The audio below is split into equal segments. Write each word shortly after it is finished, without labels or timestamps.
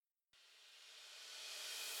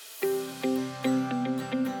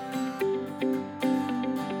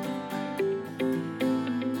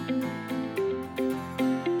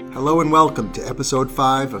Hello and welcome to episode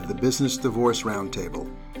 5 of the Business Divorce Roundtable.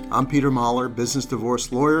 I'm Peter Mahler, business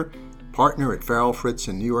divorce lawyer, partner at Farrell Fritz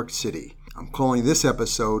in New York City. I'm calling this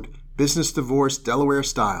episode Business Divorce Delaware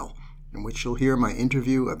Style, in which you'll hear my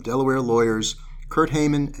interview of Delaware lawyers Kurt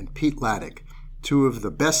Heyman and Pete Laddick, two of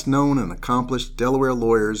the best known and accomplished Delaware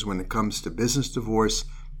lawyers when it comes to business divorce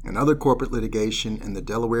and other corporate litigation in the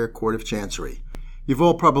Delaware Court of Chancery. You've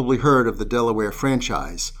all probably heard of the Delaware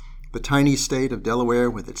franchise. The tiny state of Delaware,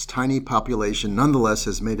 with its tiny population, nonetheless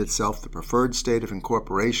has made itself the preferred state of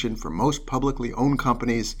incorporation for most publicly owned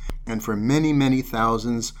companies and for many, many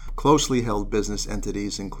thousands closely held business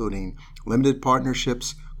entities, including limited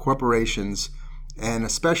partnerships, corporations, and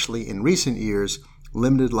especially in recent years,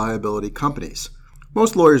 limited liability companies.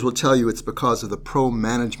 Most lawyers will tell you it's because of the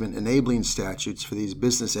pro-management enabling statutes for these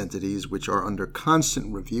business entities, which are under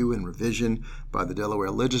constant review and revision by the Delaware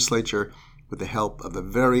legislature, with the help of a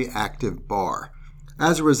very active bar.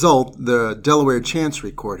 As a result, the Delaware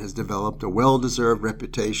Chancery Court has developed a well-deserved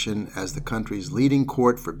reputation as the country's leading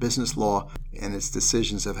court for business law, and its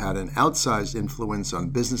decisions have had an outsized influence on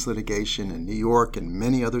business litigation in New York and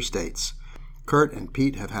many other states. Kurt and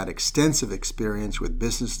Pete have had extensive experience with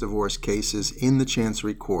business divorce cases in the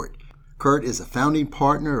Chancery Court. Kurt is a founding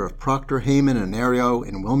partner of Proctor Heyman & Ario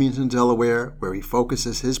in Wilmington, Delaware, where he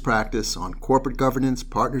focuses his practice on corporate governance,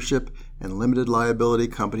 partnership, and limited liability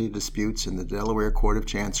company disputes in the Delaware Court of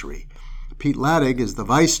Chancery. Pete Laddick is the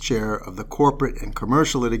vice chair of the corporate and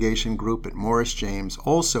commercial litigation group at Morris James,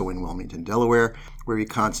 also in Wilmington, Delaware, where he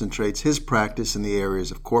concentrates his practice in the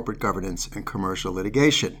areas of corporate governance and commercial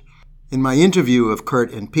litigation. In my interview of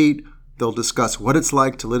Kurt and Pete, they'll discuss what it's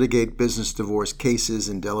like to litigate business divorce cases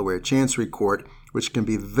in Delaware Chancery Court, which can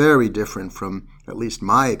be very different from at least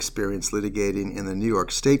my experience litigating in the New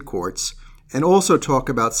York State courts, and also talk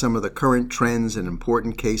about some of the current trends and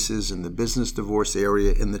important cases in the business divorce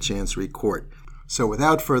area in the Chancery Court. So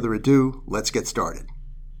without further ado, let's get started.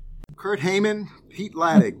 Kurt Heyman, Pete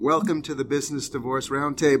Laddick, welcome to the Business Divorce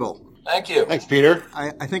Roundtable. Thank you. Thanks, Peter.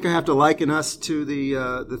 I think I have to liken us to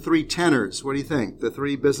the three tenors. What do you think? The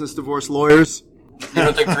three business divorce lawyers? You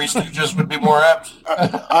don't think Three Stooges would be more apt?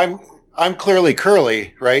 I'm clearly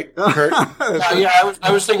Curly, right, Kurt? I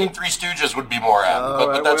was thinking Three Stooges would be more apt.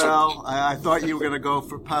 But that's I thought you were going to go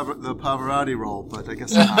for the Pavarotti role, but I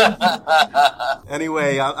guess not.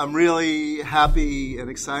 Anyway, I'm really happy and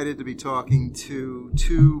excited to be talking to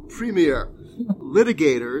two premier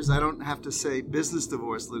litigators. I don't have to say business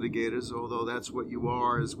divorce litigators, although that's what you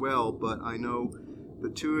are as well, but I know the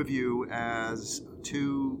two of you as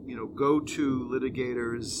two, go-to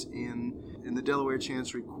litigators in the Delaware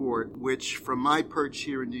Chancery Court, which from my perch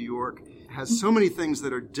here in New York has so many things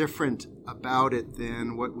that are different about it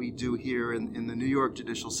than what we do here in the New York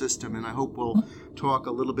judicial system, and I hope we'll talk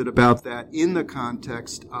a little bit about that in the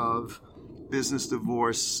context of business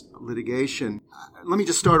divorce litigation. Let me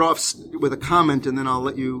just start off with a comment and then I'll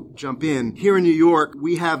let you jump in. Here in New York,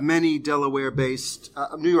 we have many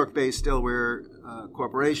New York-based Delaware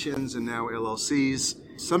corporations and now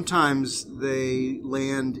LLCs. Sometimes they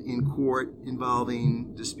land in court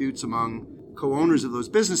involving disputes among co-owners of those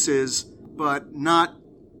businesses, but not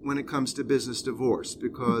when it comes to business divorce,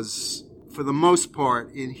 because for the most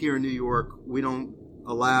part here in New York, we don't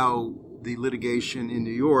allow the litigation in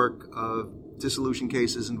New York of dissolution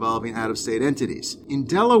cases involving out-of-state entities. In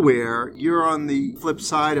Delaware, you're on the flip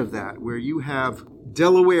side of that, where you have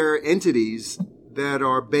Delaware entities that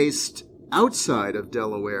are based outside of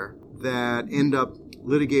Delaware that end up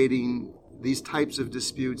litigating these types of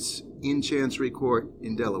disputes in Chancery Court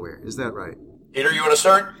in Delaware. Is that right? Peter, you want to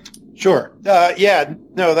start? Sure.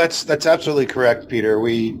 That's absolutely correct, Peter.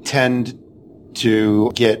 We tend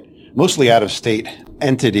to get mostly out-of-state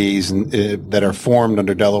entities that are formed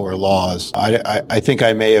under Delaware laws. I think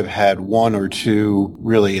I may have had one or two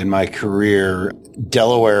really in my career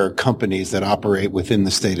Delaware companies that operate within the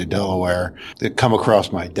state of Delaware that come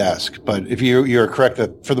across my desk. But if you're correct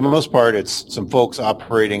that for the most part it's some folks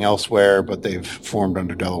operating elsewhere, but they've formed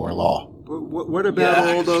under Delaware law. What about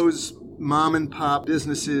all those mom and pop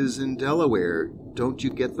businesses in Delaware? Don't you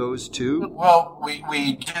get those too? Well,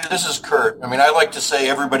 we do. This is Kurt. I mean, I like to say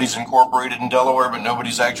everybody's incorporated in Delaware, but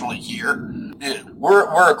nobody's actually here.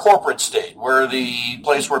 We're a corporate state. We're the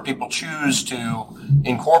place where people choose to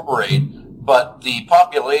incorporate, but the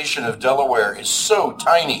population of Delaware is so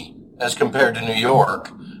tiny as compared to New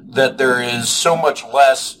York that there is so much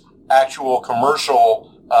less actual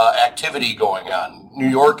commercial activity going on. New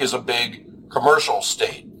York is a big commercial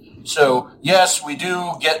state. So, yes, we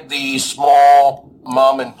do get the small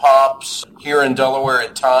mom and pops here in Delaware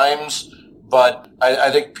at times, but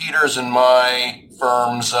I think Peter's and my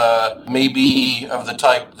firms may be of the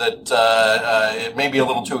type that it may be a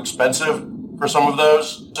little too expensive for some of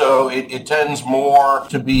those. So it tends more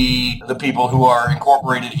to be the people who are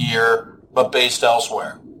incorporated here but based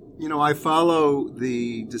elsewhere. You know, I follow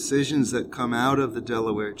the decisions that come out of the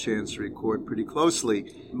Delaware Chancery Court pretty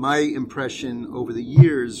closely. My impression over the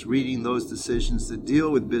years reading those decisions that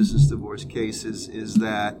deal with business divorce cases is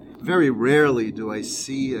that very rarely do I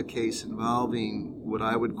see a case involving what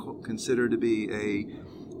I would consider to be a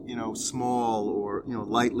small or,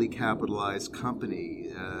 lightly capitalized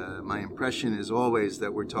company. My impression is always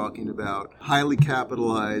that we're talking about highly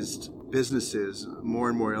capitalized businesses, more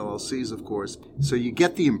and more LLCs, of course. So you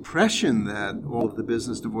get the impression that all of the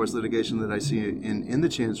business divorce litigation that I see in the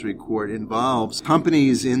Chancery Court involves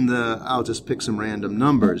companies in the, I'll just pick some random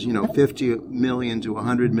numbers, 50 million to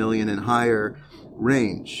 100 million and higher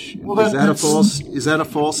range. Well, is that a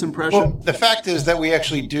false impression? Well, the fact is that we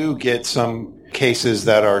actually do get some cases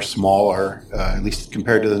that are smaller, at least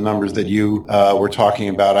compared to the numbers that you were talking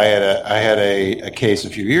about. I had a case a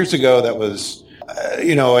few years ago that was,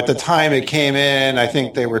 at the time it came in, I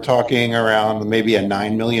think they were talking around maybe a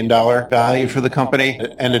 $9 million value for the company.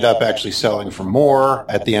 It ended up actually selling for more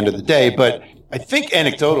at the end of the day. But I think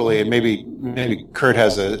anecdotally, and maybe Kurt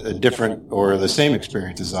has a different or the same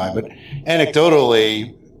experience as I, but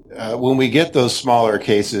anecdotally, when we get those smaller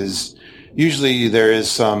cases, usually there is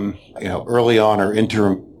some, early on or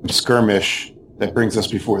interim skirmish that brings us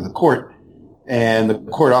before the court. And the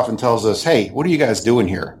court often tells us, hey, what are you guys doing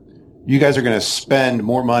here? You guys are going to spend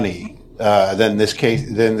more money than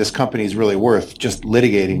this company is really worth just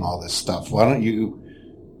litigating all this stuff. Why don't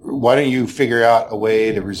you figure out a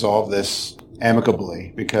way to resolve this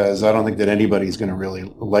amicably? Because I don't think that anybody's going to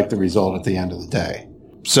really like the result at the end of the day.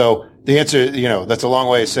 So the answer, that's a long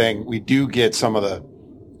way of saying we do get some of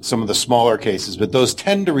the smaller cases, but those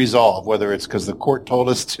tend to resolve, whether it's because the court told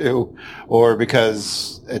us to or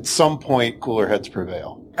because at some point cooler heads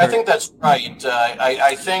prevail. I think that's right.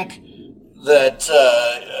 I think that,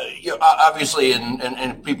 obviously,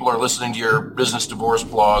 and people are listening to your business divorce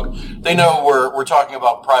blog, they know we're talking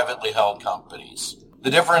about privately held companies. The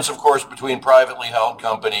difference, of course, between privately held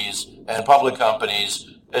companies and public companies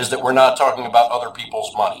is that we're not talking about other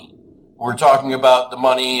people's money. We're talking about the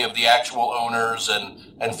money of the actual owners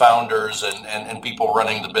and founders and people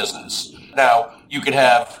running the business. Now, you can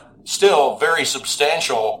have still very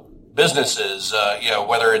substantial businesses,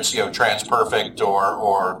 whether it's, TransPerfect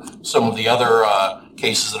or some of the other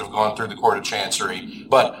cases that have gone through the Court of Chancery.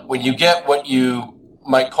 But when you get what you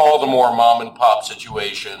might call the more mom and pop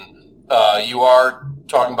situation, you are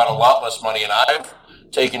talking about a lot less money. And I've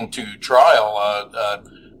taken to trial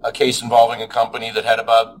a case involving a company that had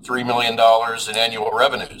about $3 million in annual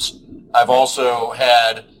revenues. I've also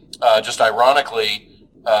had, just ironically,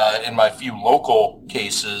 in my few local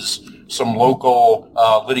cases, some local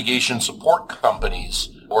litigation support companies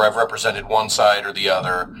where I've represented one side or the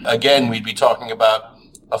other. Again, we'd be talking about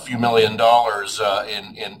a few $1 million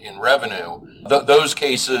in revenue. Those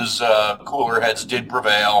cases, cooler heads did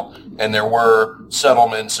prevail, and there were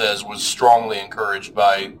settlements, as was strongly encouraged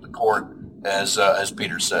by the court, as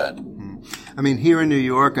Peter said. I mean, here in New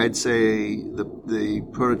York, I'd say the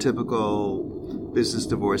prototypical business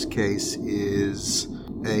divorce case is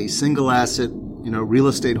a single asset, real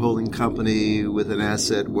estate holding company with an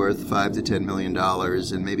asset worth $5 to $10 million,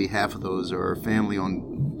 and maybe half of those are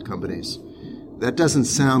family-owned companies. That doesn't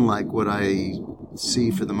sound like what I see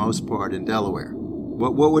for the most part in Delaware.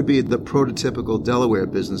 What would be the prototypical Delaware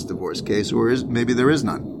business divorce case, or maybe there is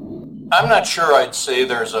none? I'm not sure I'd say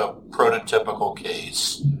there's a prototypical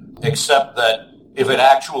case, except that if it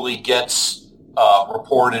actually gets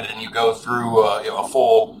reported and you go through a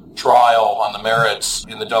full trial on the merits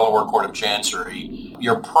in the Delaware Court of Chancery,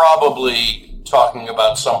 you're probably talking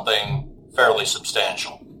about something fairly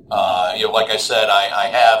substantial. Like I said, I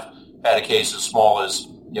have had a case as small as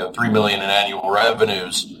 $3 million in annual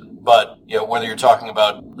revenues, but whether you're talking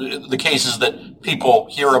about the cases that people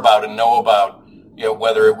hear about and know about,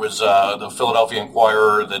 whether it was the Philadelphia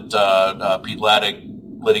Inquirer that Pete Laddick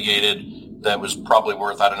litigated that was probably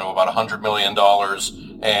worth, about $100 million,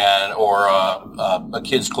 or a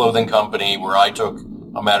kids' clothing company where I took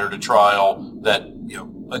a matter to trial that,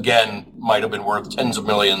 again, might have been worth tens of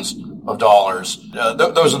millions of dollars.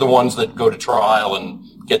 Those are the ones that go to trial and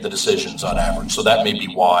get the decisions on average. So that may be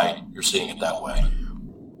why you're seeing it that way.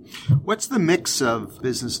 What's the mix of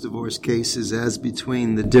business divorce cases as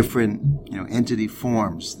between the different, entity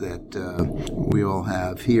forms that we all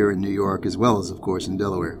have here in New York, as well as, of course, in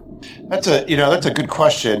Delaware? That's a good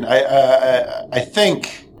question. I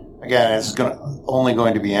think again, it's only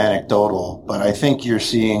going to be anecdotal, but I think you're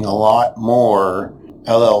seeing a lot more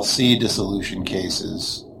LLC dissolution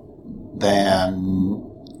cases than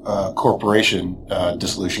corporation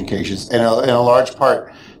dissolution cases, and in a large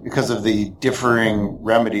part because of the differing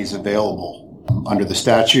remedies available under the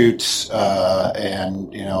statutes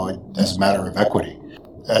and, as a matter of equity.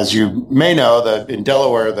 As you may know, that in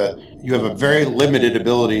Delaware, you have a very limited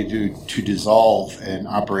ability to dissolve an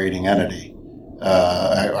operating entity,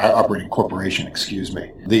 operating corporation, excuse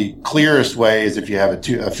me. The clearest way is if you have a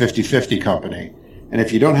 50-50 company. And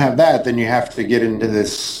if you don't have that, then you have to get into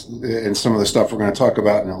this and some of the stuff we're going to talk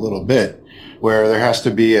about in a little bit, where there has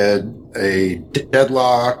to be a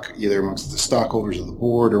deadlock either amongst the stockholders of the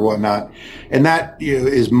board or whatnot. And that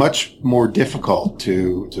is much more difficult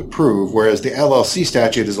to prove, whereas the LLC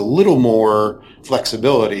statute is a little more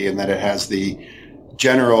flexibility in that it has the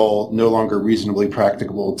general, no longer reasonably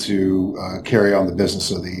practicable to carry on the business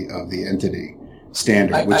of the entity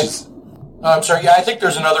standard, I'm sorry. Yeah, I think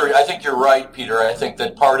I think you're right, Peter. I think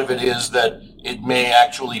that part of it is that it may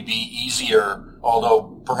actually be easier,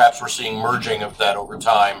 although perhaps we're seeing merging of that over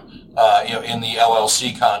time, in the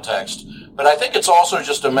LLC context. But I think it's also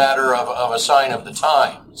just a matter of a sign of the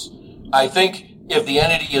times. I think if the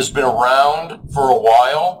entity has been around for a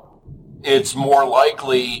while, it's more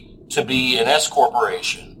likely to be an S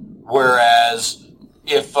corporation, whereas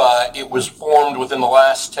if it was formed within the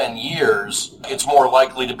last 10 years, it's more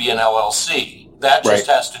likely to be an LLC. That just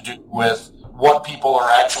has to do with what people are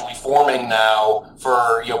actually forming now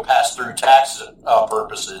for, pass-through tax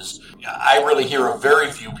purposes. I really hear of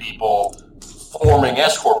very few people forming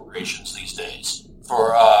S corporations these days.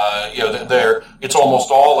 For it's almost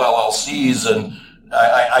all LLCs, and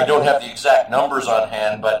I don't have the exact numbers on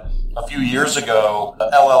hand, but a few years ago,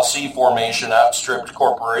 LLC formation outstripped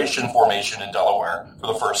corporation formation in Delaware for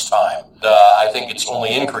the first time. I think it's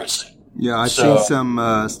only increasing. Yeah, I've seen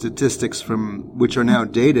some statistics which are now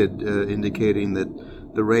dated, indicating that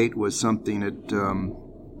the rate was something at,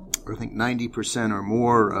 I think 90% or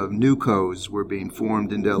more of new cos were being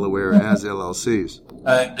formed in Delaware as LLCs.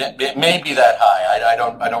 It may be that high.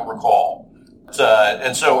 I don't recall.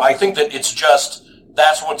 And so I think that it's just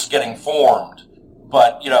that's what's getting formed.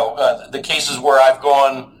 But, the cases where I've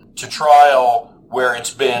gone to trial where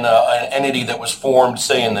it's been an entity that was formed,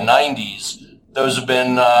 say, in the 90s, those have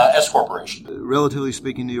been S corporations. Relatively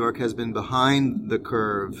speaking, New York has been behind the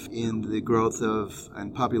curve in the growth of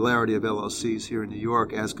and popularity of LLCs here in New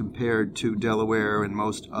York as compared to Delaware and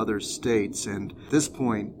most other states. And at this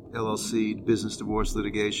point, LLC business divorce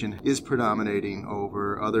litigation is predominating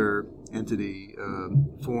over other entity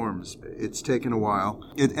forms. It's taken a while.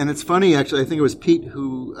 And it's funny, actually, I think it was Pete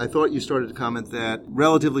who I thought you started to comment that,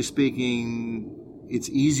 relatively speaking, it's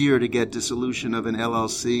easier to get dissolution of an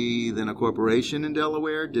LLC than a corporation in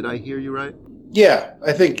Delaware. Did I hear you right? Yeah,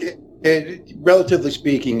 I think, relatively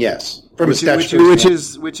speaking, yes. Which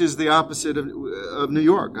is the opposite of New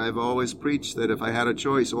York. I've always preached that if I had a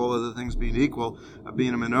choice, all other things being equal, of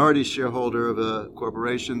being a minority shareholder of a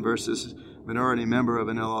corporation versus minority member of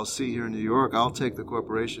an LLC here in New York, I'll take the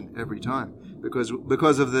corporation every time because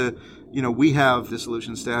of the, we have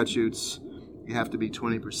dissolution statutes. You have to be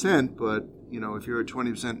 20%, but if you're a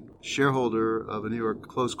 20% shareholder of a New York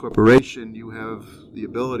closed corporation, you have the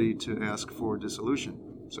ability to ask for dissolution.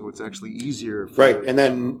 So it's actually easier. Right. And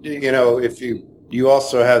then, if you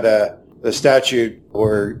also have the statute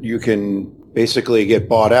where you can basically get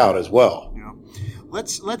bought out as well.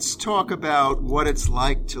 Let's talk about what it's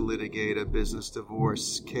like to litigate a business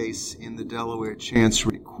divorce case in the Delaware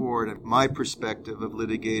Chancery Court, and my perspective of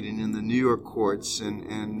litigating in the New York courts.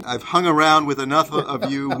 And I've hung around with enough of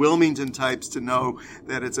you Wilmington types to know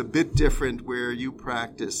that it's a bit different where you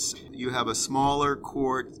practice. You have a smaller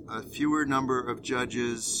court, a fewer number of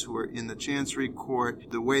judges who are in the Chancery Court.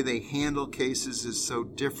 The way they handle cases is so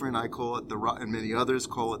different. I call it and many others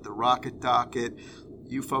call it the rocket docket.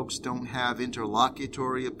 You folks don't have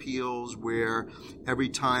interlocutory appeals where every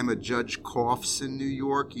time a judge coughs in New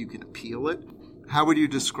York, you can appeal it. How would you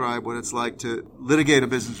describe what it's like to litigate a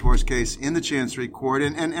business divorce case in the Chancery Court?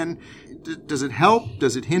 And does it help?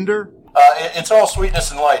 Does it hinder? It's all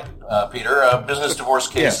sweetness and light, Peter. Business divorce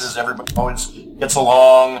cases, Everybody always gets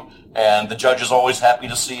along, and the judge is always happy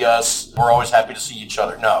to see us. We're always happy to see each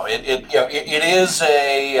other. No, it is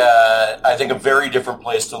I think a very different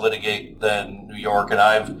place to litigate than New York, and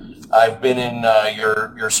I've been in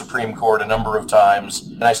your Supreme Court a number of times,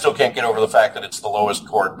 and I still can't get over the fact that it's the lowest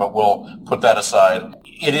court, but we'll put that aside.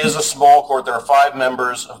 It is a small court. There are 5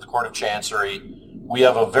 members of the Court of Chancery. We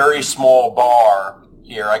have a very small bar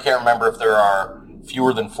here. I can't remember if there are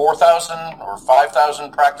fewer than 4,000 or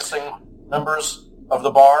 5,000 practicing members of the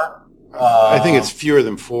bar. I think it's fewer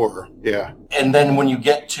than 4. Yeah. And then when you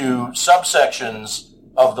get to subsections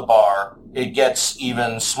of the bar, it gets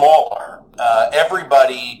even smaller.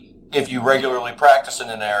 Everybody, if you regularly practice in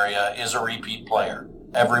an area, is a repeat player.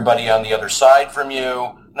 Everybody on the other side from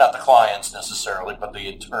you, not the clients necessarily, but the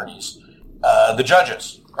attorneys, the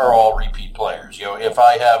judges are all repeat players. If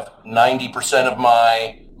I have 90% of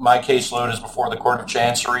my caseload is before the Court of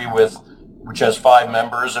Chancery, which has 5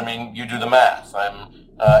 members, I mean, you do the math. I'm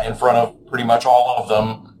in front of pretty much all of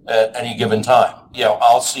them at any given time.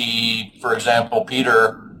 I'll see, for example,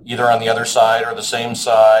 Peter either on the other side or the same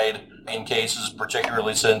side in cases,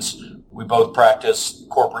 particularly since we both practice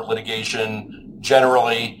corporate litigation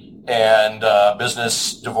generally and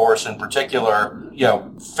business divorce in particular,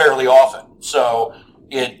 fairly often. So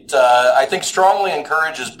it, I think, strongly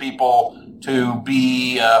encourages people to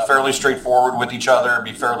be fairly straightforward with each other,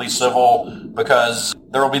 be fairly civil, because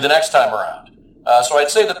there will be the next time around. So I'd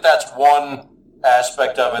say that that's one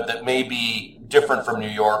aspect of it that may be different from New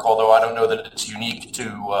York, although I don't know that it's unique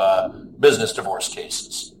to business divorce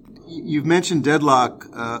cases. You've mentioned deadlock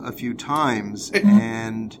a few times,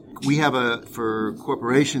 and we have for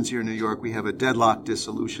corporations here in New York, we have a deadlock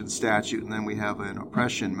dissolution statute, and then we have an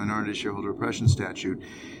minority shareholder oppression statute.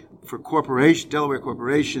 For Delaware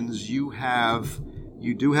corporations, you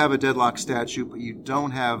do have a deadlock statute, but you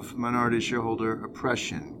don't have minority shareholder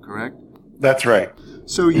oppression, correct? That's right.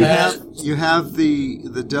 So you have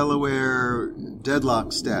the Delaware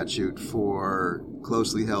deadlock statute for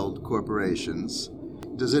closely held corporations.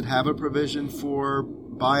 Does it have a provision for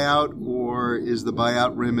buyout, or is the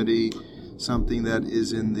buyout remedy something that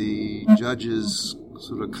is in the judge's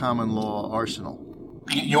sort of common law arsenal?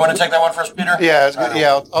 You want to take that one first, Peter?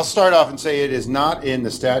 Yeah. I'll start off and say it is not in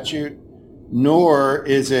the statute, nor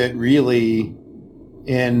is it really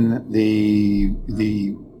in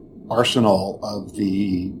the arsenal of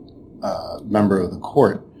the member of the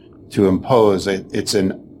court to impose. It's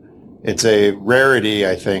a rarity,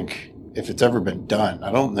 I think, if it's ever been done.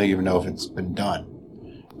 I don't even know if it's been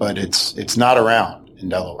done, but it's not around in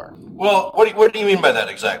Delaware. Well, what do you mean by that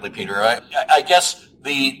exactly, Peter? I guess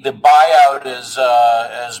the buyout is,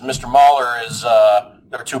 as Mr. Mahler is,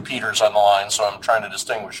 there are 2 Peters on the line, so I'm trying to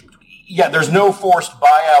distinguish. Yeah, there's no forced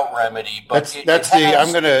buyout remedy, but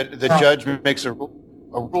the judge makes a rule.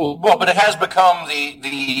 Well, but it has become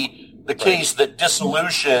the case that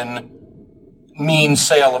dissolution means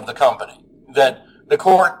sale of the company. That the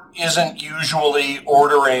court isn't usually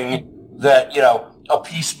ordering that, a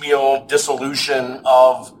piecemeal dissolution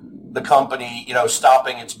of the company,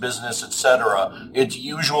 stopping its business, etc. It's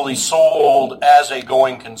usually sold as a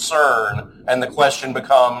going concern, and the question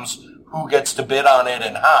becomes who gets to bid on it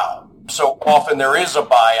and how. So often there is a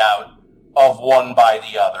buyout of one by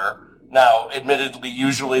the other. Now, admittedly,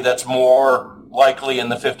 usually that's more likely in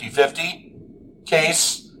the 50-50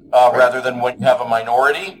 case rather than when you have a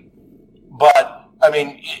minority. But, I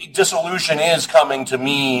mean, dissolution is coming to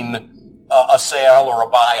mean a sale or a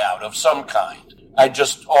buyout of some kind. I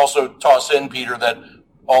just also toss in, Peter, that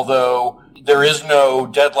although there is no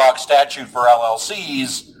deadlock statute for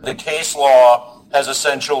LLCs, the case law has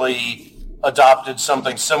essentially adopted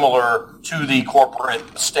something similar to the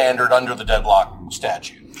corporate standard under the deadlock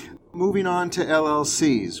statute. Moving on to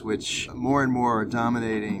LLCs, which more and more are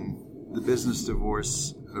dominating the business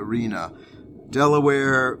divorce arena.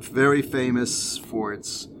 Delaware, very famous for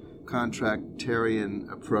its contractarian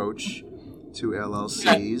approach to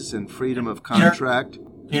LLCs and freedom of contract.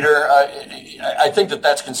 Peter, I think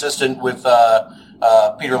that's consistent with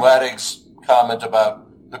Peter Laddig's comment about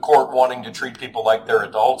the court wanting to treat people like they're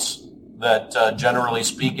adults, that generally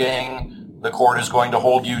speaking, the court is going to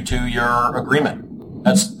hold you to your agreement.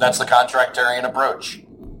 That's the contractarian approach.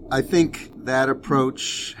 I think that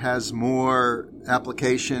approach has more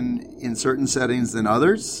application in certain settings than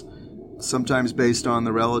others, sometimes based on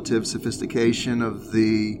the relative sophistication of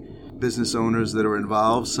the business owners that are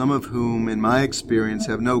involved, some of whom, in my experience,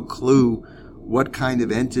 have no clue what kind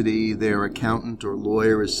of entity their accountant or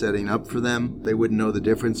lawyer is setting up for them. They wouldn't know the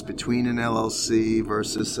difference between an LLC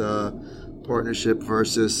versus a partnership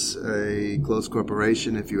versus a closed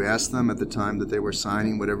corporation if you asked them at the time that they were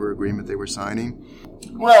signing whatever agreement they were signing.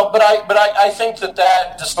 Well, but I think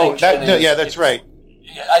that distinction that's right.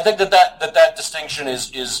 I think that distinction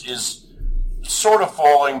is sort of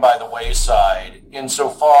falling by the wayside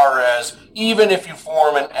insofar as even if you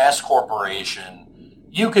form an S corporation,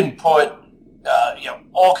 you can put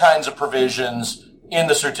all kinds of provisions in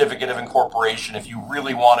the certificate of incorporation if you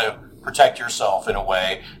really want to protect yourself in a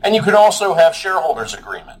way. And you can also have shareholders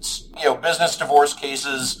agreements. Business divorce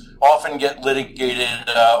cases often get litigated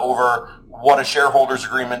over what a shareholders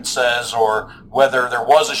agreement says or whether there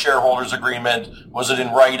was a shareholders agreement. Was it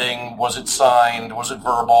in writing? Was it signed? Was it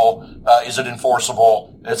verbal? Is it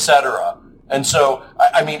enforceable, etc.? And so,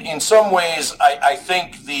 I mean, in some ways, I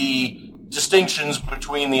think the distinctions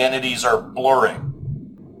between the entities are blurring.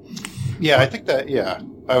 Yeah, I think that,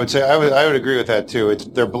 I would say I would agree with that too.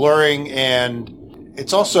 They're blurring, and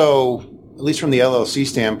it's also, at least from the LLC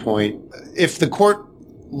standpoint, if the court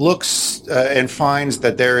looks and finds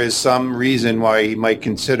that there is some reason why he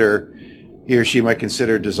or she might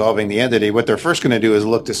consider dissolving the entity, what they're first going to do is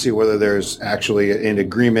look to see whether there's actually an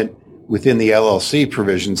agreement within the LLC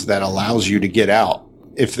provisions that allows you to get out.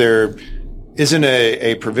 If there isn't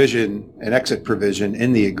a provision, an exit provision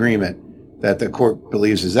in the agreement that the court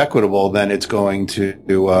believes is equitable, then it's going to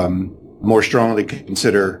more strongly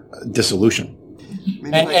consider dissolution.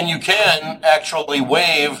 And you can actually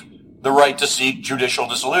waive the right to seek judicial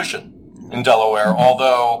dissolution in Delaware,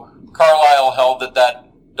 although Carlisle held that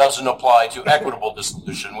doesn't apply to equitable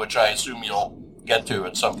dissolution, which I assume you'll get to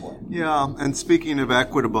at some point. Yeah, and speaking of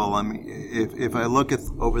equitable, I mean, if I look at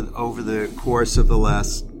over the course of the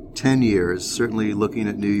last 10 years, certainly looking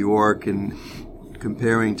at New York and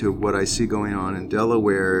comparing to what I see going on in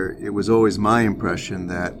Delaware, it was always my impression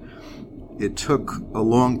that it took a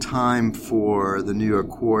long time for the New York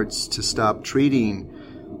courts to stop treating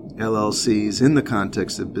LLCs in the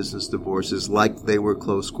context of business divorces like they were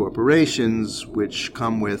close corporations, which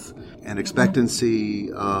come with an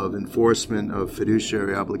expectancy of enforcement of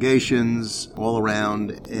fiduciary obligations all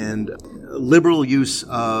around, and liberal use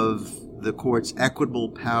of the court's equitable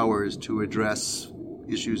powers to address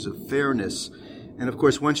issues of fairness. And of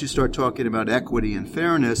course, once you start talking about equity and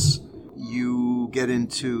fairness, you get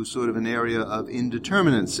into sort of an area of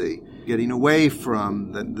indeterminacy, getting away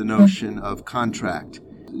from the notion of contract.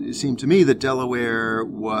 It seemed to me that Delaware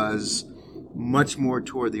was much more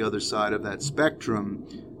toward the other side of that spectrum,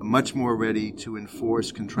 much more ready to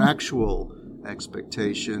enforce contractual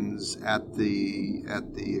expectations at the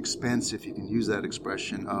expense, if you can use that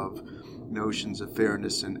expression, of notions of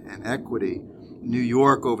fairness and equity. New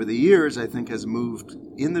York, over the years, I think, has moved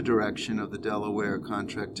in the direction of the Delaware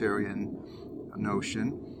contractarian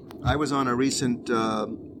notion. I was on a recent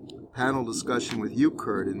panel discussion with you,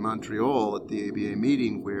 Kurt, in Montreal at the ABA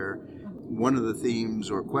meeting, where one of the themes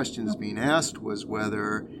or questions being asked was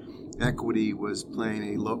whether equity was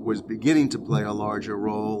beginning to play a larger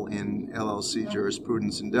role in LLC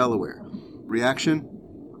jurisprudence in Delaware. Reaction?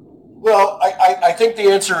 Well, I think the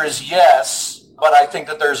answer is yes, but I think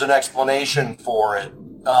that there's an explanation for it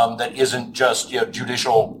that isn't just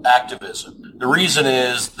judicial activism. The reason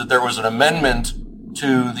is that there was an amendment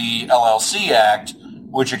to the LLC Act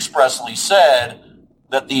which expressly said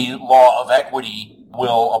that the law of equity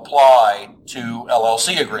will apply to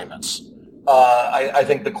LLC agreements. I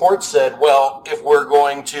think the court said, well, if we're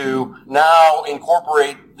going to now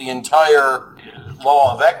incorporate the entire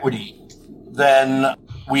law of equity, then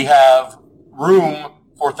we have room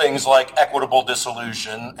for things like equitable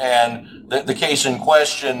dissolution. And the case in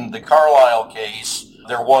question, the Carlisle case,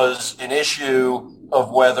 there was an issue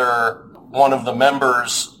of whether one of the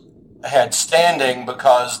members had standing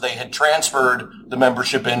because they had transferred the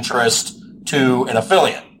membership interest to an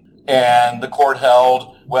affiliate. And the court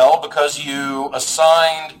held, well, because you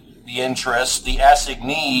assigned the interest, the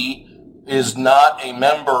assignee is not a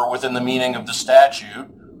member within the meaning of the statute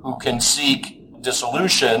who can seek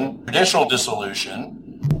dissolution, judicial dissolution.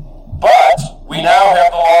 But we now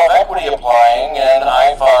have the law of equity applying, and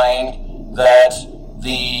I find that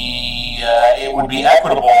it would be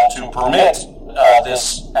equitable to permit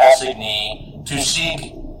this assignee to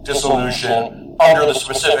seek dissolution under the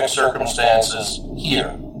specific circumstances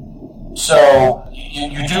here. So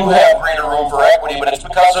you do have greater room for equity, but it's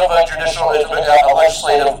because of a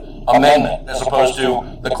legislative amendment, as opposed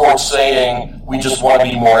to the court saying we just want to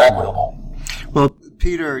be more equitable. Well,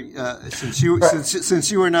 Peter, since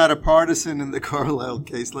you were not a partisan in the Carlisle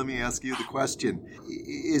case, let me ask you the question.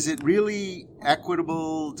 Is it really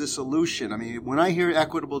equitable dissolution? I mean, when I hear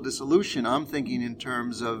equitable dissolution, I'm thinking in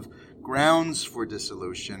terms of grounds for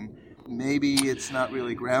dissolution. Maybe it's not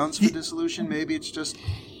really grounds for dissolution. Maybe it's just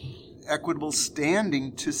equitable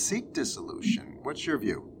standing to seek dissolution. What's your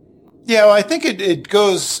view? Yeah, well, I think it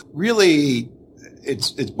goes really,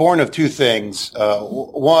 it's born of two things.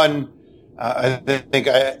 One, I think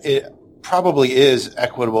it probably is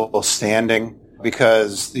equitable standing,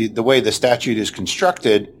 because the way the statute is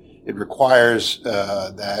constructed, it requires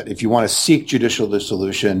that if you want to seek judicial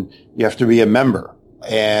dissolution, you have to be a member.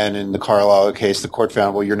 And in the Carlisle case, the court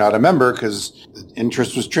found, well, you're not a member because the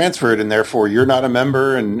interest was transferred, and therefore you're not a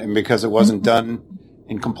member. And because it wasn't done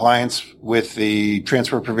in compliance with the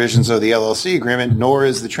transfer provisions of the LLC agreement, nor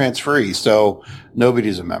is the transferee. So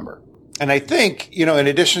nobody's a member. And I think, in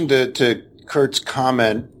addition to Kurt's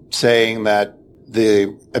comment saying that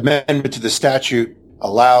the amendment to the statute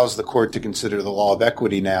allows the court to consider the law of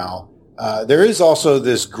equity now, there is also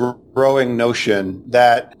this growing notion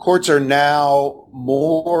that courts are now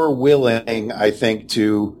more willing, I think,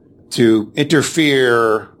 to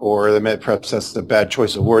interfere, or perhaps that's a bad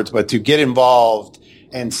choice of words, but to get involved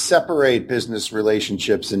and separate business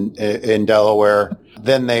relationships in Delaware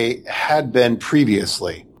than they had been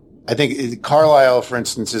previously. I think Carlisle, for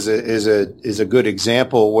instance, is a good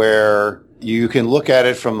example where you can look at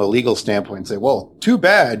it from the legal standpoint and say, well, too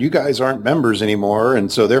bad, you guys aren't members anymore,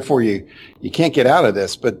 and so therefore you can't get out of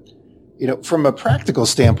this. But from a practical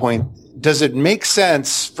standpoint, does it make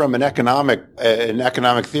sense from an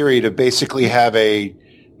economic theory to basically have a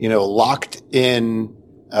locked in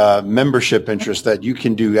membership interest that you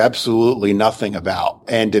can do absolutely nothing about,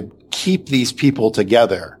 and to keep these people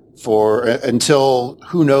together for until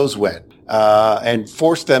who knows when, and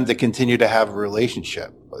force them to continue to have a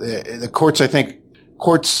relationship? The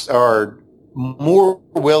courts are more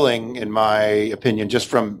willing, in my opinion, just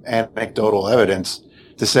from anecdotal evidence,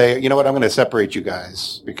 to say, you know what, I'm going to separate you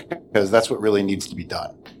guys because that's what really needs to be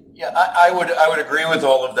done. Yeah, I would agree with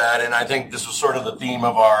all of that, and I think this was sort of the theme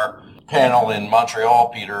of our panel in Montreal,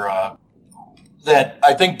 Peter, that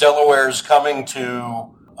I think Delaware is coming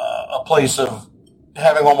to a place of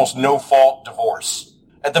having almost no fault divorce,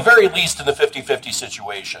 at the very least in the 50-50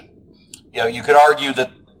 situation. You could argue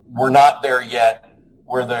that we're not there yet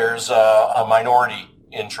where there's a minority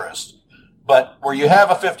interest, but where you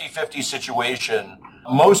have a 50-50 situation,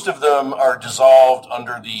 most of them are dissolved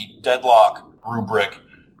under the deadlock rubric,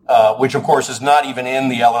 which of course is not even in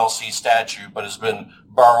the LLC statute, but has been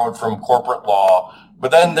borrowed from corporate law.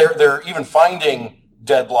 But then they're even finding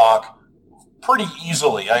deadlock pretty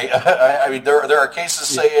easily. I mean, there are cases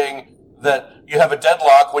saying that you have a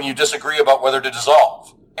deadlock when you disagree about whether to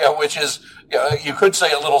dissolve, which is, you could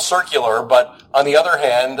say a little circular, but on the other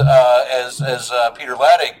hand, as Peter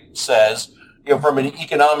Laddick says, from an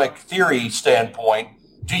economic theory standpoint,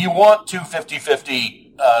 do you want two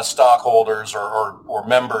 50-50 stockholders or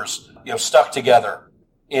members, stuck together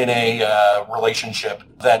in a relationship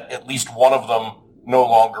that at least one of them no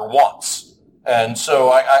longer wants? And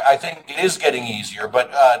so I think it is getting easier.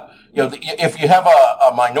 But if you have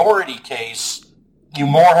a minority case, you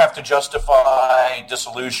more have to justify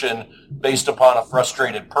dissolution based upon a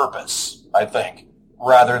frustrated purpose, I think,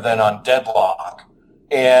 rather than on deadlock.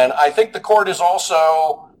 And I think the court is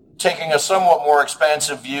also taking a somewhat more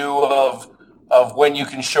expansive view of when you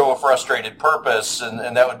can show a frustrated purpose,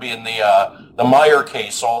 and that would be in the Meyer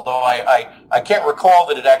case, although I can't recall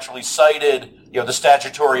that it actually cited the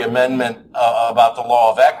statutory amendment about the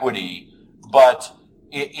law of equity, but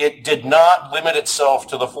it did not limit itself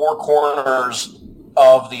to the four corners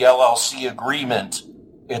of the LLC agreement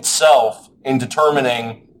itself in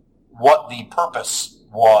determining what the purpose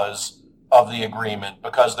was of the agreement,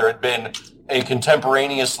 because there had been a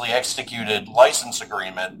contemporaneously executed license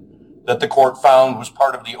agreement that the court found was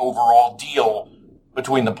part of the overall deal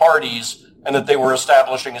between the parties, and that they were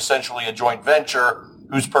establishing essentially a joint venture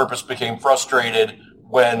whose purpose became frustrated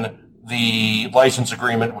when the license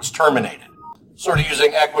agreement was terminated. Sort of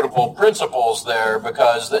using equitable principles there,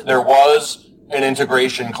 because there was an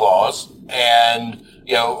integration clause, and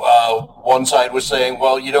one side was saying,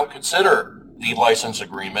 well, you don't consider the license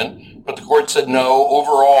agreement, but the court said, no,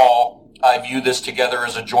 overall, I view this together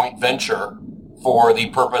as a joint venture for the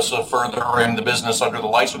purpose of furthering the business under the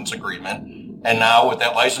license agreement. And now with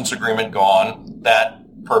that license agreement gone, that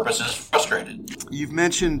purpose is frustrated. You've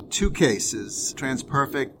mentioned two cases,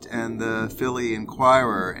 TransPerfect and the Philly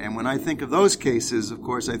Inquirer. And when I think of those cases, of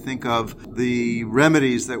course, I think of the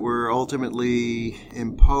remedies that were ultimately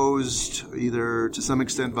imposed, either to some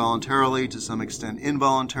extent voluntarily, to some extent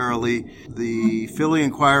involuntarily. The Philly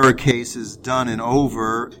Inquirer case is done and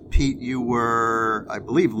over. Pete, you were, I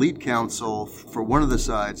believe, lead counsel for one of the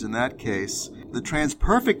sides in that case. The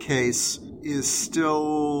TransPerfect case is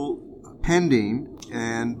still pending,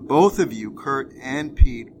 and both of you, Kurt and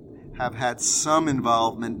Pete, have had some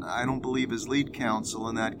involvement, I don't believe as lead counsel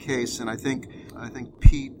in that case. And I think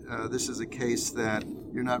Pete, this is a case that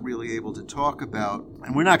you're not really able to talk about.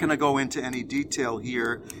 And we're not going to go into any detail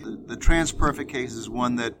here. The TransPerfect case is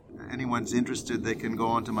one that anyone's interested, they can go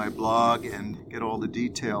onto my blog and get all the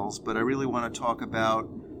details. But I really want to talk about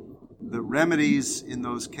the remedies in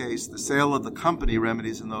those cases, the sale of the company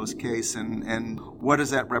remedies in those cases, and what does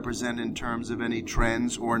that represent in terms of any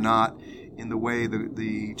trends or not in the way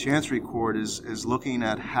the Chancery Court is looking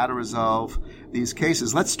at how to resolve these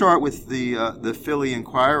cases. Let's start with the Philly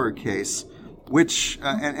Inquirer case, which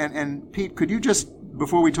and Pete, could you just,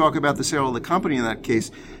 before we talk about the sale of the company in that case,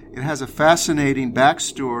 it has a fascinating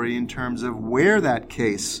backstory in terms of where that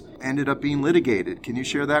case ended up being litigated. Can you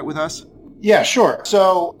share that with us? Yeah, sure.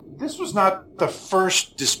 So this was not the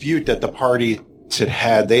first dispute that the parties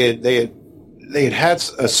had. They had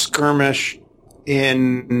a skirmish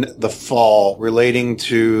in the fall relating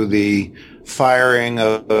to the firing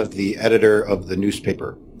of the editor of the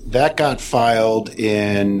newspaper. That got filed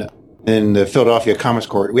in the Philadelphia Commerce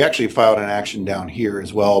Court. We actually filed an action down here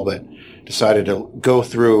as well, but decided to go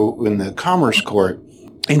through in the Commerce Court.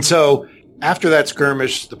 And so after that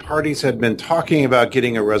skirmish, the parties had been talking about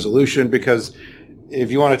getting a resolution because if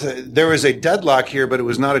you wanted to, there was a deadlock here, but it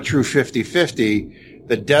was not a true 50-50.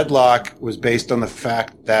 The deadlock was based on the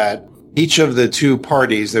fact that each of the two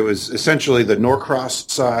parties, there was essentially the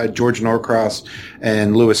Norcross side, George Norcross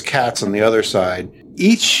and Lewis Katz on the other side.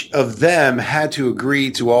 Each of them had to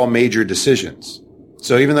agree to all major decisions.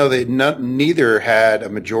 So even though neither had a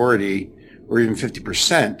majority or even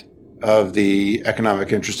 50% of the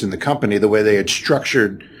economic interest in the company, the way they had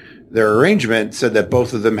structured their arrangement said that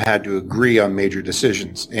both of them had to agree on major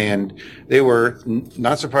decisions. And they were,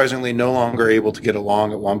 not surprisingly, no longer able to get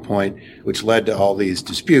along at one point, which led to all these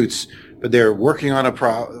disputes. But they're working on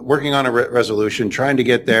a resolution, trying to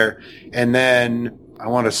get there. And then I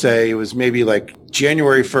want to say it was maybe like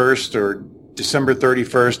January 1st or December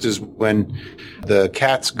 31st is when the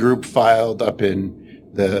Katz group filed up in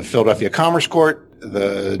the Philadelphia Commerce Court.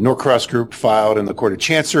 The Norcross group filed in the Court of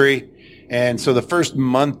Chancery. And so the first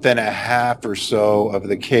month and a half or so of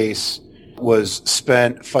the case was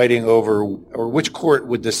spent fighting over or which court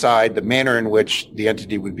would decide the manner in which the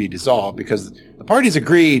entity would be dissolved, because the parties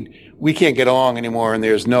agreed we can't get along anymore and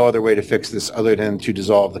there's no other way to fix this other than to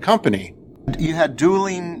dissolve the company. You had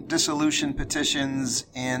dueling dissolution petitions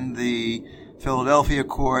in the Philadelphia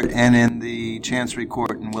court and in the Chancery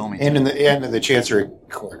Court in Wilmington. And in the Chancery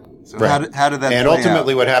Court. So right. How did that And play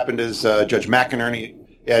ultimately out? What happened is Judge McInerney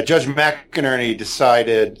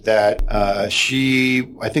decided that she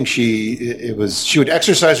would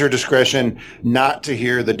exercise her discretion not to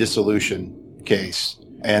hear the dissolution case,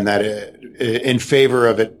 and that in favor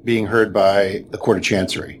of it being heard by the Court of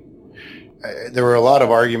Chancery. There were a lot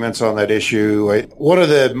of arguments on that issue. One of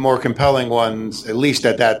the more compelling ones, at least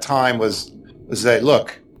at that time, was that,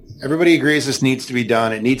 look, everybody agrees this needs to be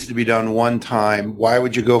done. It needs to be done one time. Why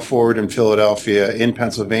would you go forward in Philadelphia, in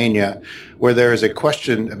Pennsylvania, where there is a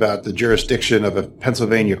question about the jurisdiction of a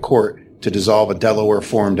Pennsylvania court to dissolve a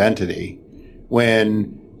Delaware-formed entity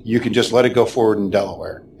when you can just let it go forward in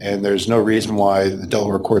Delaware? And there's no reason why the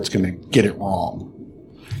Delaware court's going to get it wrong.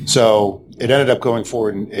 So it ended up going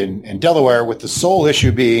forward in Delaware, with the sole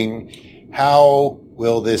issue being, how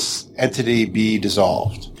will this entity be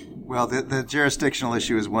dissolved? Well, the jurisdictional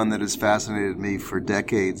issue is one that has fascinated me for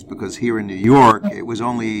decades, because here in New York, it was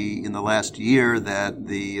only in the last year that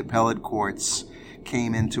the appellate courts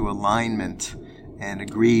came into alignment and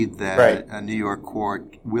agreed that a New York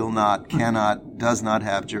court does not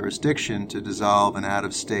have jurisdiction to dissolve an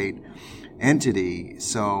out-of-state entity.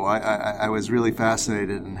 So I was really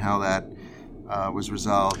fascinated in how that was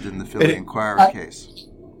resolved in the Philly Inquirer case.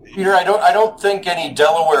 Peter, I don't think any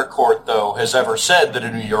Delaware court, though, has ever said that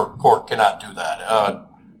a New York court cannot do that,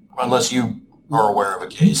 unless you are aware of a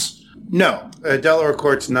case. No, a Delaware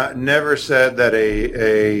court's never said that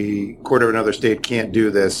a court of another state can't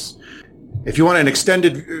do this. If you want an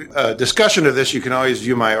extended discussion of this, you can always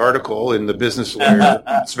view my article in the Business Lawyer.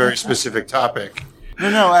 It's a very specific topic.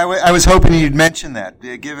 No, I was hoping you'd mention that.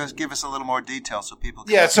 Give us a little more detail so people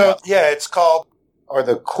can... It's called, or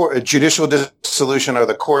the court, judicial dissolution are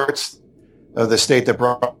the courts of the state that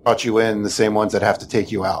brought you in, the same ones that have to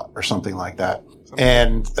take you out, or something like that.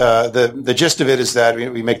 And the gist of it is that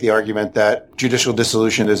we make the argument that judicial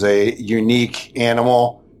dissolution is a unique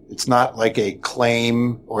animal. It's not like a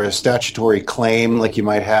claim or a statutory claim like you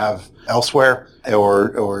might have elsewhere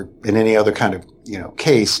or in any other kind of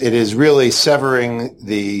case. It is really severing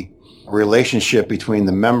the relationship between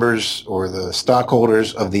the members or the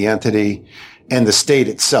stockholders of the entity and the state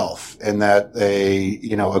itself, and that a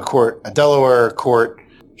Delaware court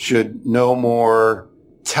should no more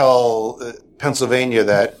tell Pennsylvania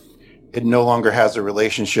that it no longer has a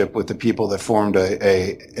relationship with the people that formed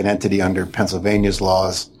an entity under Pennsylvania's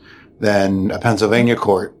laws than a Pennsylvania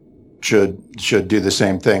court should do the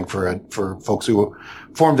same thing for folks who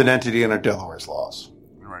formed an entity under Delaware's laws.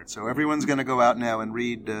 All right, so everyone's going to go out now and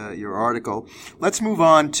read your article. Let's move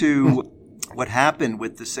on to what happened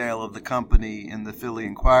with the sale of the company in the Philly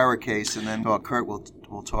Inquirer case, and then Kurt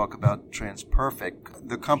will talk about TransPerfect.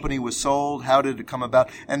 The company was sold. How did it come about?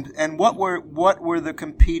 And what were the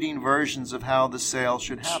competing versions of how the sale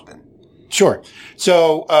should happen? Sure.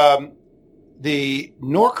 So the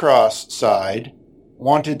Norcross side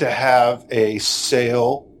wanted to have a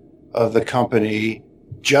sale of the company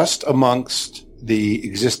just amongst the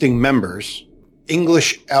existing members,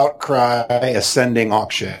 English outcry ascending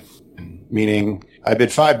auction, meaning I bid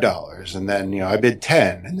 $5 and then, I bid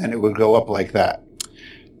 10 and then it would go up like that.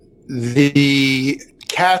 The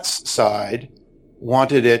Katz side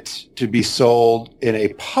wanted it to be sold in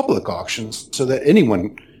a public auction so that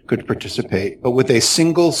anyone could participate, but with a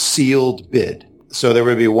single sealed bid. So there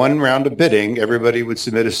would be one round of bidding. Everybody would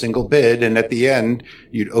submit a single bid. And at the end,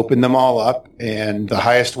 you'd open them all up and the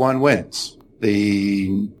highest one wins.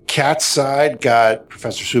 The Katz side got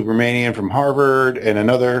Professor Subramanian from Harvard and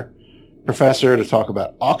another professor to talk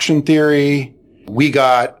about auction theory. We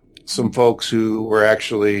got some folks who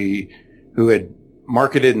had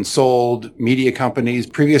marketed and sold media companies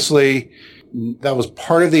previously. That was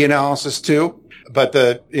part of the analysis too. But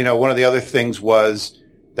one of the other things was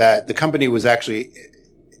that the company was actually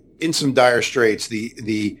in some dire straits.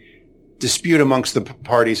 The dispute amongst the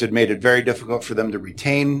parties had made it very difficult for them to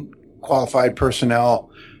retain qualified personnel,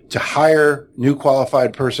 to hire new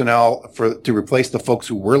qualified personnel to replace the folks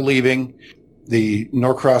who were leaving. The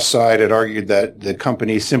Norcross side had argued that the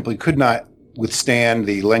company simply could not withstand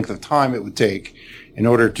the length of time it would take in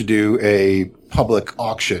order to do a public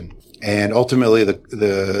auction. And ultimately,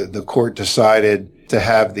 the court decided to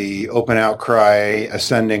have the open outcry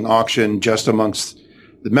ascending auction just amongst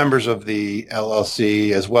the members of the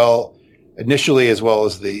LLC initially as well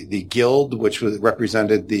as the guild, which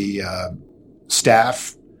represented the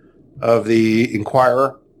staff of the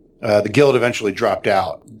Inquirer. The guild eventually dropped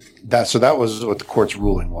out. So that was what the court's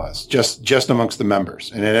ruling was, just amongst the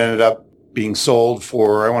members. And it ended up being sold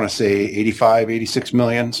for, I want to say, 86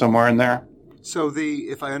 million, somewhere in there. So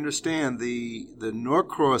if I understand, the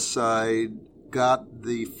Norcross side got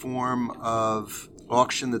the form of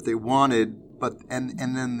auction that they wanted, but and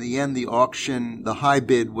then in the end, the high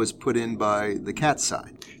bid was put in by the Katz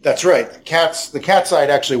side. That's right. The Katz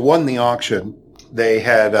side actually won the auction. They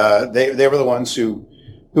had they were the ones who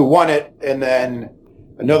won it, and then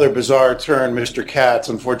another bizarre turn. Mr. Katz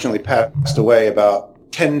unfortunately passed away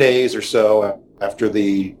about 10 days or so after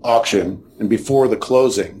the auction and before the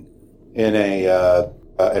closing in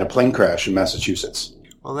a plane crash in Massachusetts.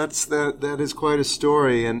 Well, that is quite a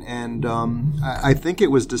story, and I think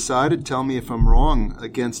it was decided, tell me if I'm wrong,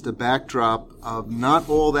 against a backdrop of not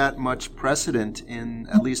all that much precedent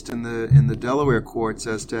at least in the Delaware courts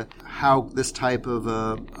as to how this type of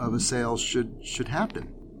a sale should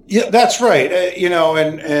happen. Yeah, that's right.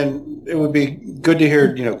 And it would be good to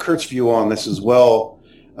hear Kurt's view on this as well.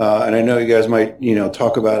 And I know you guys might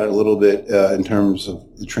talk about it a little bit in terms of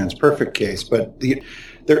the TransPerfect case, but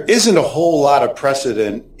there isn't a whole lot of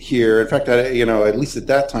precedent here. In fact, at least at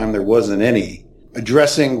that time, there wasn't any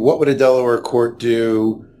addressing what would a Delaware court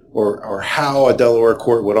do or how a Delaware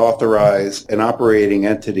court would authorize an operating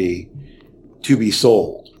entity to be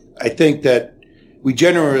sold. I think that we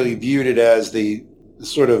generally viewed it as the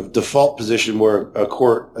sort of default position where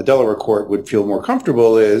a Delaware court would feel more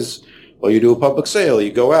comfortable is, well, you do a public sale,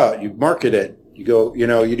 you go out, you market it, you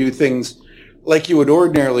do things like you would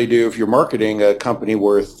ordinarily do if you're marketing a company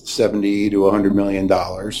worth $70 to $100 million,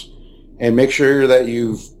 and make sure that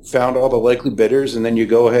you've found all the likely bidders, and then you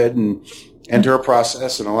go ahead and enter a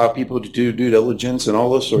process and allow people to do due diligence and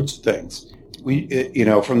all those sorts of things.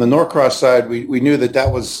 From the Norcross side, we knew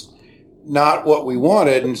that was not what we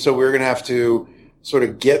wanted, and so we were going to have to sort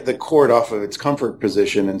of get the court off of its comfort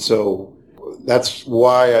position, and so that's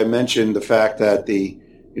why I mentioned the fact that the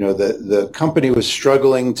company was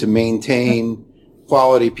struggling to maintain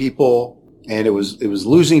quality people, and it was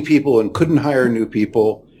losing people and couldn't hire new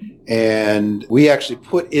people. And we actually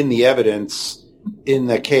put in the evidence in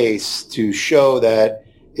the case to show that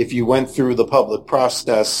if you went through the public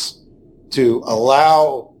process to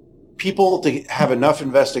allow people to have enough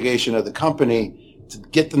investigation of the company to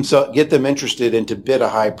get them interested and to bid a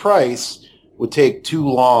high price would take too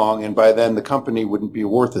long, and by then the company wouldn't be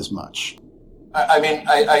worth as much.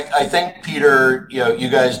 I think, Peter, you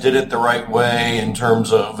guys did it the right way in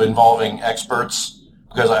terms of involving experts,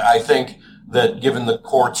 because I think that given the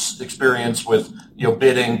court's experience with,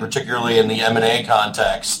 bidding, particularly in the M&A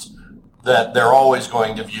context, that they're always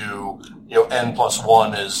going to view,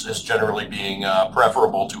 N+1 as generally being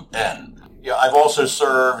preferable to N. I've also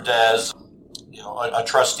served as, a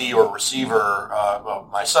trustee or receiver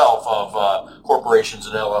myself of corporations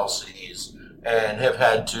and LLCs and have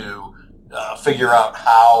had to figure out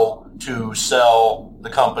how to sell the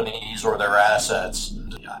companies or their assets.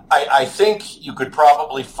 I think you could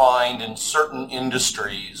probably find in certain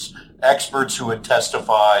industries experts who would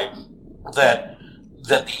testify that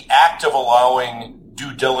the act of allowing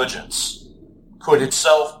due diligence could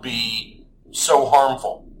itself be so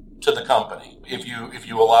harmful to the company. If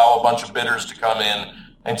you allow a bunch of bidders to come in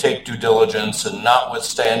and take due diligence, and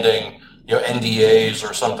notwithstanding NDAs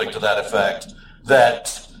or something to that effect,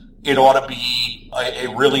 that it ought to be a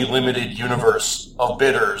really limited universe of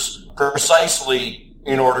bidders precisely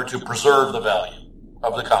in order to preserve the value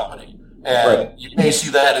of the company. And right. You may see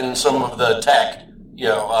that in some of the tech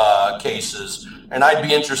cases. And I'd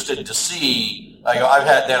be interested to see, I've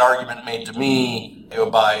had that argument made to me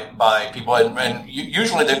by people, and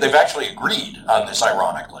usually they've actually agreed on this,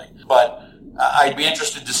 ironically. But I'd be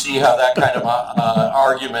interested to see how that kind of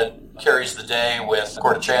argument carries the day with the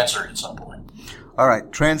Court of Chancery at some point. All right,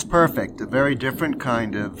 TransPerfect, a very different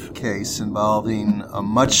kind of case involving a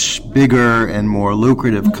much bigger and more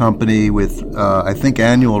lucrative company with, I think,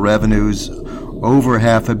 annual revenues over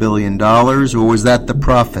 $500 million, or was that the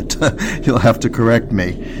profit? You'll have to correct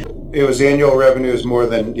me. It was annual revenues more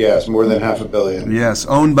than $500 million. Yes,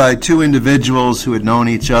 owned by two individuals who had known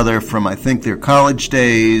each other from, I think, their college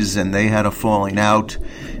days, and they had a falling out.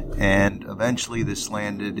 And eventually this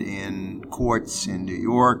landed in courts in New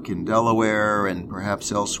York, in Delaware, and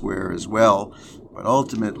perhaps elsewhere as well. But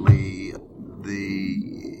ultimately,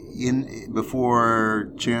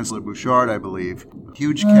 before Chancellor Bouchard, I believe,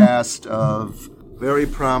 huge cast of very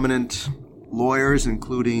prominent lawyers,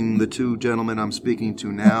 including the two gentlemen I'm speaking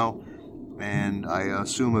to now, and I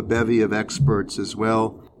assume a bevy of experts as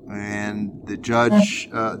well. And the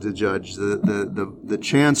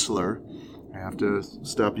chancellor, I have to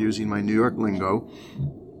stop using my New York lingo.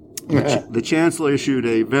 The chancellor issued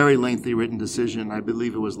a very lengthy written decision. I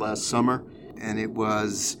believe it was last summer, and it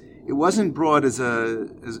wasn't brought as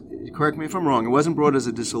correct me if I'm wrong, it wasn't brought as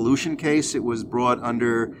a dissolution case. It was brought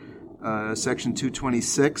under Section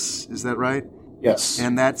 226. Is that right? Yes.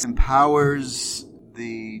 And that empowers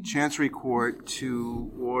the Chancery Court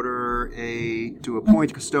to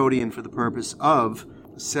appoint a custodian for the purpose of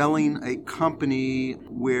selling a company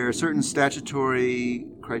where certain statutory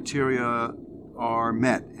criteria are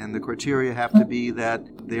met. And the criteria have to be that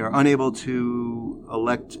they are unable to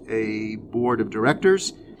elect a board of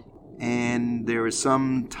directors, and there is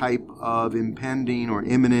some type of impending or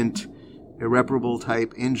imminent irreparable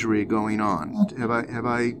type injury going on. Have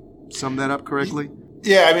I summed that up correctly?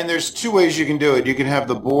 Yeah, I mean, there's two ways you can do it. You can have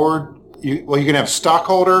the board, you can have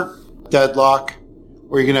stockholder deadlock,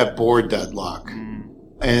 or you can have board deadlock.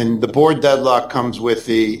 And the board deadlock comes with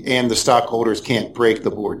and the stockholders can't break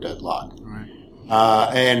the board deadlock. Right.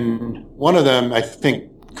 And one of them, I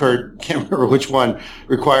think, Kurt, can't remember which one,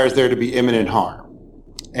 requires there to be imminent harm.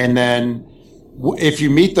 And then if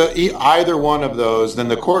you meet either one of those, then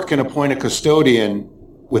the court can appoint a custodian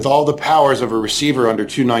with all the powers of a receiver under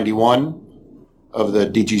 291 of the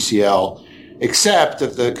DGCL, except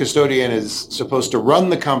if the custodian is supposed to run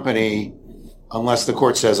the company unless the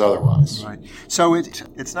court says otherwise. Right. So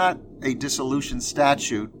it's not a dissolution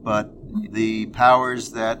statute, but the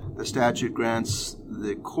powers that the statute grants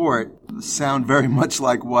the court sound very much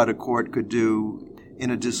like what a court could do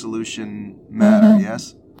in a dissolution matter,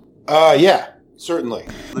 yes? Yeah, certainly.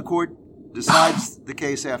 The court decides the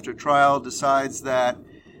case after trial, decides that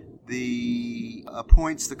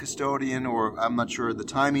appoints the custodian, or I'm not sure the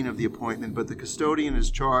timing of the appointment, but the custodian is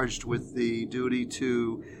charged with the duty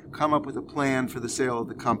to come up with a plan for the sale of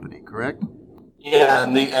the company, correct? Yeah,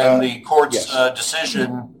 and the court's yes.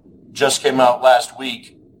 Decision just came out last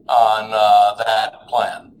week on that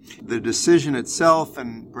plan. The decision itself,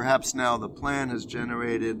 and perhaps now the plan, has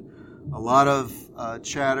generated a lot of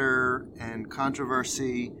chatter and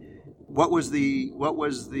controversy. What was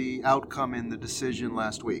the outcome in the decision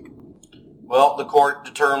last week? Well, the court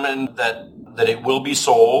determined that it will be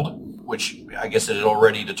sold, which I guess it had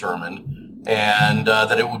already determined, and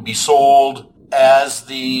that it would be sold as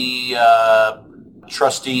the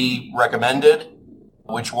trustee recommended,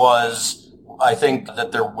 which was, I think,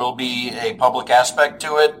 that there will be a public aspect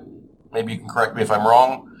to it. Maybe you can correct me if I'm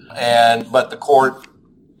wrong. But the court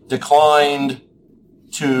declined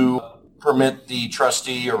to permit the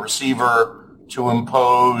trustee or receiver to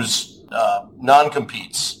impose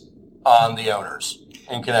non-competes on the owners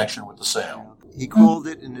in connection with the sale. He called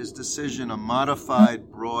it in his decision a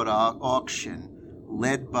modified broad auction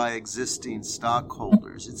led by existing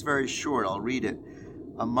stockholders. It's very short. I'll read it.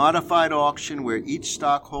 A modified auction where each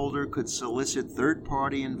stockholder could solicit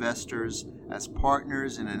third-party investors as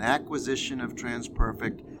partners in an acquisition of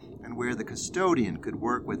TransPerfect and and where the custodian could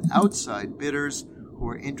work with outside bidders who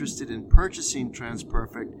are interested in purchasing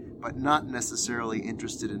TransPerfect, but not necessarily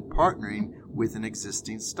interested in partnering with an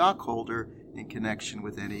existing stockholder in connection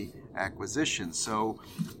with any acquisition. So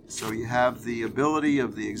you have the ability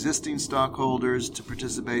of the existing stockholders to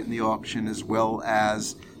participate in the auction as well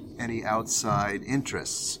as any outside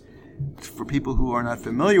interests. For people who are not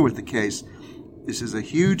familiar with the case, this is a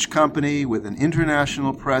huge company with an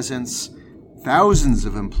international presence, thousands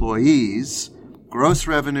of employees, gross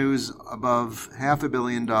revenues above $500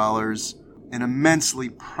 million, an immensely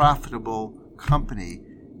profitable company,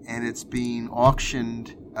 and it's being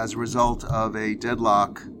auctioned as a result of a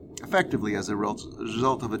deadlock, effectively as a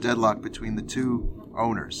result of a deadlock between the two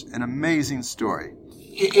owners. An amazing story.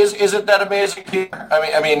 Is it that amazing, Peter?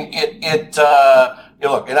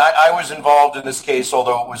 Look, and I was involved in this case,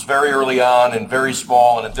 although it was very early on and very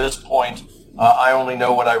small, and at this point, I only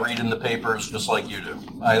know what I read in the papers, just like you do.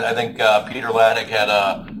 I think Peter Laddick had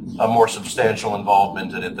a more substantial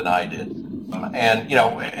involvement in it than I did. And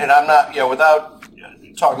I'm not, without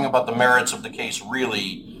talking about the merits of the case,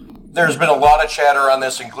 really, there's been a lot of chatter on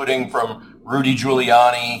this, including from Rudy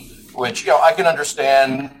Giuliani, which, I can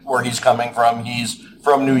understand where he's coming from. He's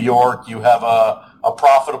from New York. You have a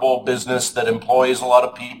profitable business that employs a lot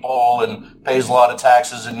of people and pays a lot of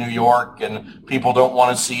taxes in New York, and people don't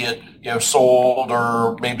want to see it, sold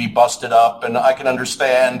or maybe busted up. And I can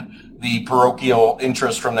understand the parochial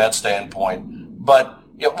interest from that standpoint. But,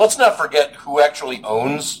 let's not forget who actually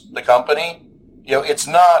owns the company. It's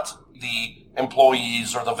not the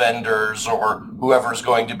employees or the vendors or whoever's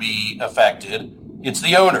going to be affected. It's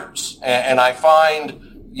the owners. And I find,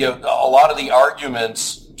 a lot of the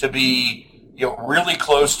arguments to be, really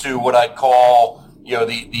close to what I'd call,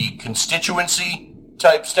 the constituency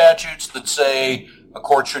type statutes that say a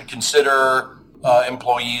court should consider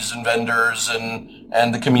employees and vendors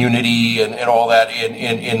and the community and all that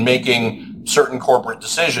in making certain corporate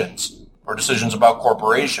decisions or decisions about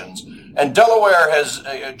corporations. And Delaware has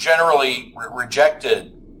generally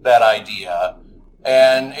rejected that idea,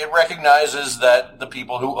 and it recognizes that the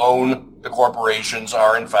people who own the corporations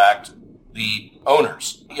are in fact the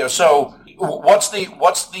owners. So what's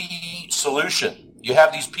the solution? You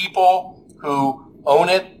have these people who own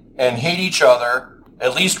it and hate each other.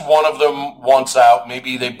 At least one of them wants out.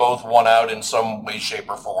 Maybe they both want out in some way, shape,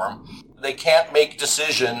 or form. They can't make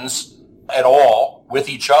decisions at all with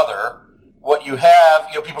each other. What you have,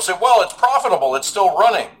 people say, well, it's profitable. It's still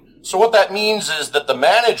running. So what that means is that the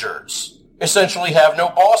managers essentially have no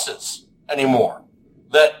bosses anymore.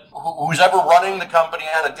 That who's ever running the company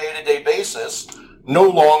on a day-to-day basis no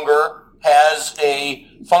longer has a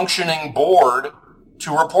functioning board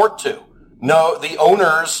to report to. No, the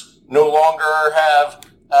owners no longer have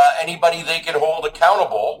anybody they can hold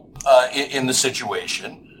accountable in the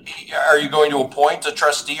situation. Are you going to appoint a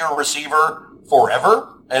trustee or receiver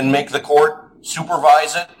forever and make the court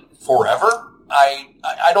supervise it forever?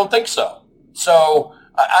 I don't think so. So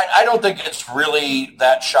I don't think it's really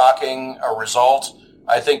that shocking a result.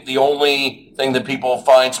 I think the only thing that people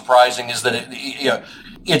find surprising is that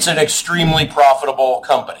it's an extremely profitable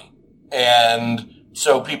company. And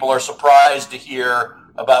so people are surprised to hear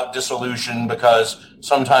about dissolution because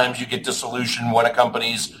sometimes you get dissolution when a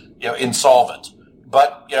company's, insolvent.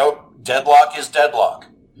 But, deadlock is deadlock.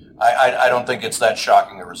 I don't think it's that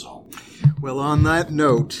shocking a result. Well, on that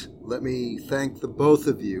note, let me thank the both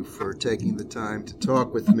of you for taking the time to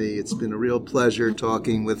talk with me. It's been a real pleasure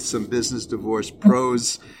talking with some business divorce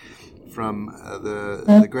pros from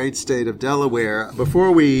the great state of Delaware.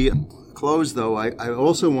 Before we close, though, I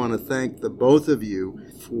also want to thank the both of you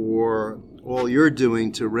for all you're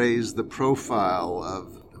doing to raise the profile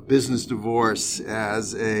of business divorce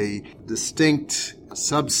as a distinct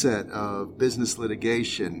subset of business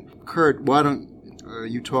litigation. Kurt, why don't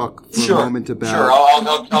you talk for a moment about...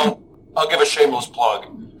 Sure, I'll give a shameless plug.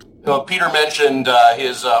 Peter mentioned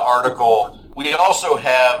his article. We also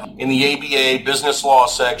have in the ABA Business Law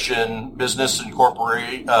section, Business and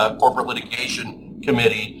Corporate Litigation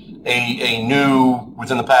Committee, a new,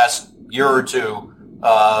 within the past year or two,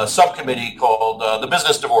 subcommittee called the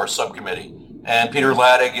Business Divorce Subcommittee. And Peter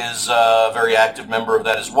Laddick is a very active member of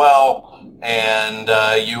that as well. And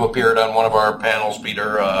you appeared on one of our panels,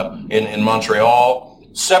 Peter, in Montreal.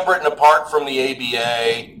 Separate and apart from the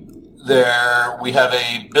ABA, there we have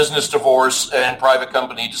a business divorce and private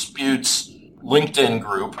company disputes LinkedIn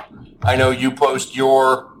group. I know you post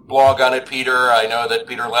your blog on it, Peter. I know that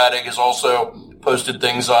Peter Laddick has also posted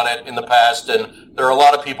things on it in the past, and there are a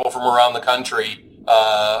lot of people from around the country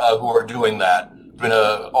who are doing that. It's been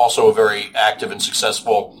also a very active and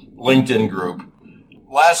successful LinkedIn group.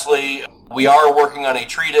 Lastly, We are working on a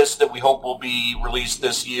treatise that we hope will be released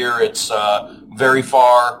this year. It's very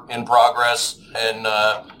far in progress, and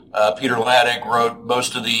Peter Laddick wrote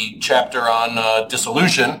most of the chapter on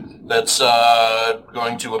dissolution that's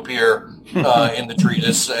going to appear in the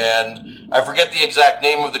treatise. And I forget the exact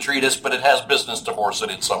name of the treatise, but it has business divorce in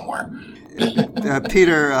it somewhere.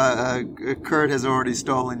 Peter, Kurt has already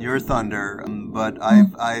stolen your thunder, but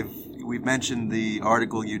we've mentioned the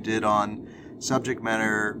article you did on subject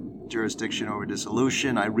matter jurisdiction over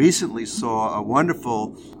dissolution. I recently saw a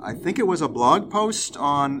wonderful, I think it was a blog post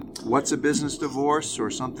on what's a business divorce or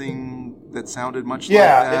something that sounded much like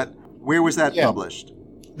that. Where was that published?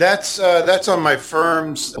 That's on my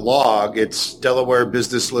firm's blog. It's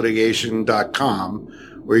DelawareBusinessLitigation.com,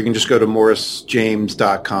 where you can just go to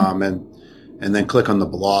morrisjames.com and then click on the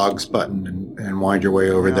blogs button and wind your way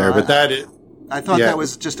over there. But I thought that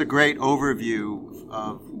was just a great overview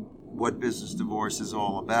of what business divorce is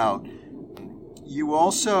all about. You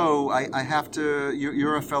also,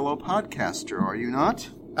 you're a fellow podcaster, are you not?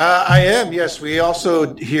 I am, yes. We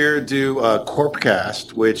also here do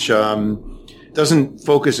Corpcast, which doesn't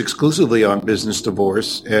focus exclusively on business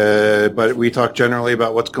divorce, but we talk generally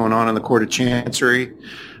about what's going on in the Court of Chancery.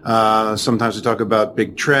 Sometimes we talk about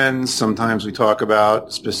big trends. Sometimes we talk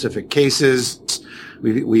about specific cases.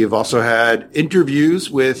 We have also had interviews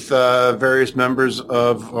with various members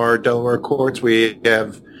of our Delaware courts. We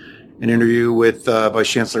have an interview with Vice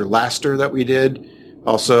Chancellor Laster that we did.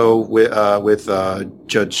 Also with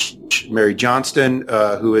Judge Mary Johnston,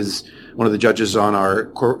 who is one of the judges on our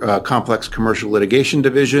complex commercial litigation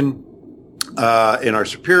division in our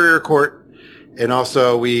Superior Court. And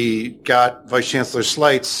also we got Vice Chancellor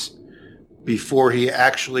Slights before he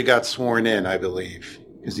actually got sworn in, I believe,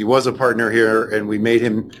 because he was a partner here, and we made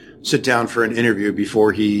him sit down for an interview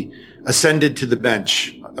before he ascended to the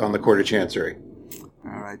bench on the Court of Chancery.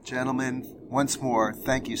 All right, gentlemen, once more,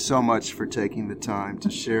 thank you so much for taking the time to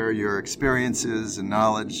share your experiences and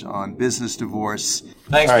knowledge on business divorce.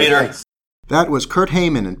 Thanks, Peter. Thanks. That was Kurt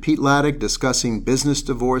Heyman and Pete Laddick discussing business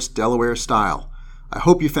divorce Delaware style. I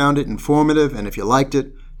hope you found it informative, and if you liked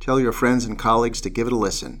it, tell your friends and colleagues to give it a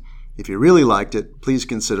listen. If you really liked it, please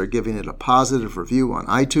consider giving it a positive review on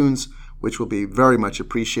iTunes, which will be very much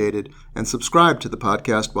appreciated, and subscribe to the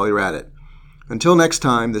podcast while you're at it. Until next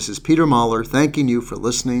time, this is Peter Mahler thanking you for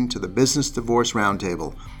listening to the Business Divorce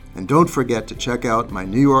Roundtable. And don't forget to check out my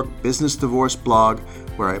New York Business Divorce blog,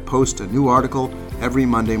 where I post a new article every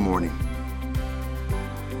Monday morning.